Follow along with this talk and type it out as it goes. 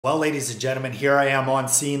Well, ladies and gentlemen, here I am on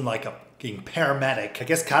scene like a fucking paramedic. I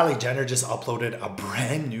guess Kylie Jenner just uploaded a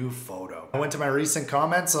brand new photo. I went to my recent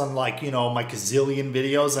comments on my gazillion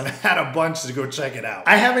videos and I had a bunch to go check it out.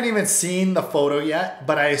 I haven't even seen the photo yet,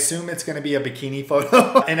 but I assume it's gonna be a bikini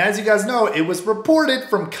photo. And as you guys know, it was reported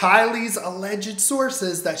from Kylie's alleged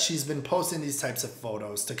sources that she's been posting these types of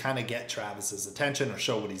photos to kind of get Travis's attention or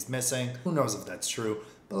show what he's missing. Who knows if that's true,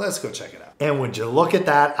 but let's go check it out. And would you look at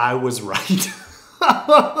that, I was right.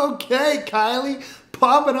 Okay, Kylie,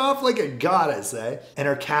 popping off like a goddess, eh? And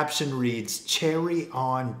her caption reads, "Cherry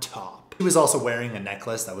on top." She was also wearing a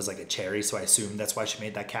necklace that was like a cherry, so I assume that's why she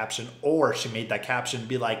made that caption. Or she made that caption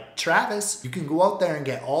be like, Travis, you can go out there and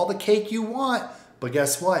get all the cake you want, but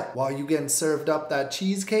guess what? While you getting served up that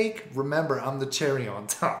cheesecake, remember, I'm the cherry on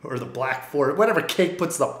top. Or the Black Forest, whatever cake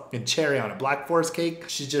puts the fucking cherry on it. Black Forest cake.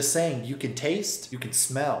 She's just saying, you can taste, you can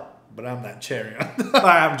smell, but I'm that cherry on top.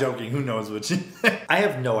 I'm joking, who knows what she... I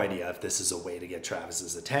have no idea if this is a way to get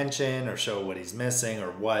Travis's attention or show what he's missing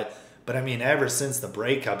or what. But I mean, ever since the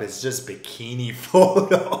breakup, it's just bikini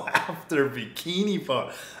photo after bikini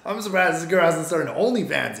photo. I'm surprised this girl hasn't started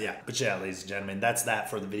OnlyFans yet. But yeah, ladies and gentlemen, that's that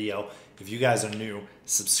for the video. If you guys are new,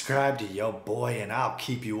 subscribe to yo boy and I'll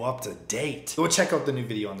keep you up to date. Go check out the new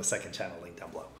video on the second channel link down below.